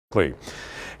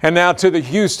And now to the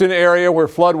Houston area where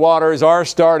floodwaters are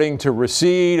starting to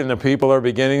recede and the people are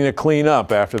beginning to clean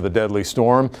up after the deadly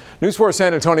storm. News 4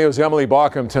 San Antonio's Emily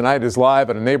Baucom tonight is live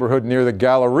at a neighborhood near the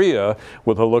Galleria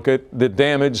with a look at the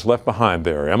damage left behind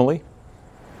there. Emily?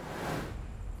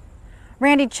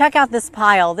 Randy, check out this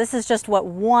pile. This is just what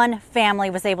one family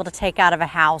was able to take out of a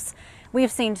house.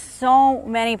 We've seen so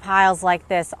many piles like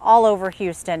this all over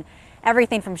Houston.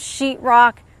 Everything from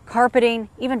sheetrock, carpeting,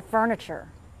 even furniture.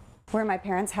 We're in my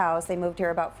parents' house. They moved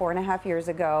here about 4.5 years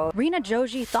ago. Rena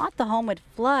Joji thought the home would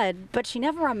flood, but she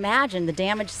never imagined the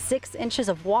damage 6 inches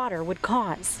of water would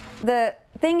cause. The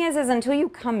thing is until you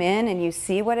come in and you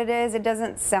see what it is, it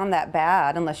doesn't sound that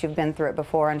bad unless you've been through it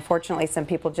before. Unfortunately, some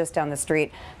people just down the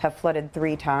street have flooded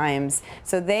 3 times,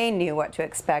 so they knew what to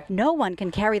expect. No one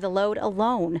can carry the load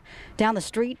alone. Down the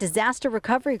street, disaster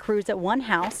recovery crews at one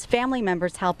house, family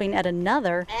members helping at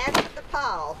another.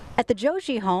 At the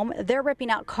Joji home, they're ripping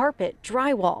out carpet,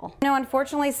 drywall. No,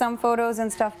 unfortunately, some photos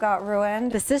and stuff got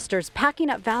ruined. The sisters packing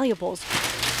up valuables,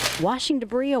 washing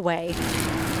debris away.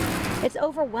 It's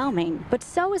overwhelming, but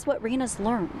so is what Rena's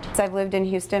learned. I've lived in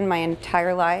Houston my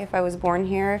entire life. I was born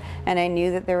here, and I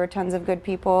knew that there were tons of good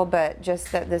people, but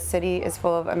just that this city is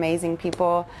full of amazing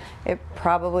people. It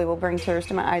probably will bring tears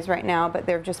to my eyes right now, but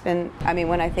there have just been, I mean,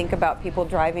 when I think about people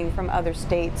driving from other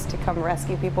states to come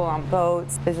rescue people on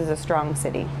boats, this is a strong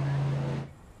city.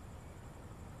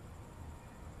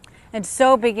 And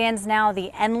so begins now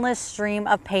the endless stream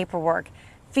of paperwork.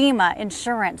 FEMA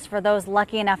insurance for those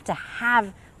lucky enough to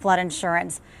have flood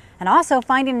insurance, and also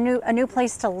finding a new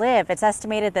place to live. It's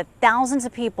estimated that thousands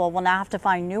of people will now have to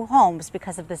find new homes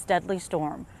because of this deadly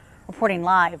storm. Reporting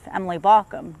live, Emily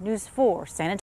Baucom, News 4 San Antonio.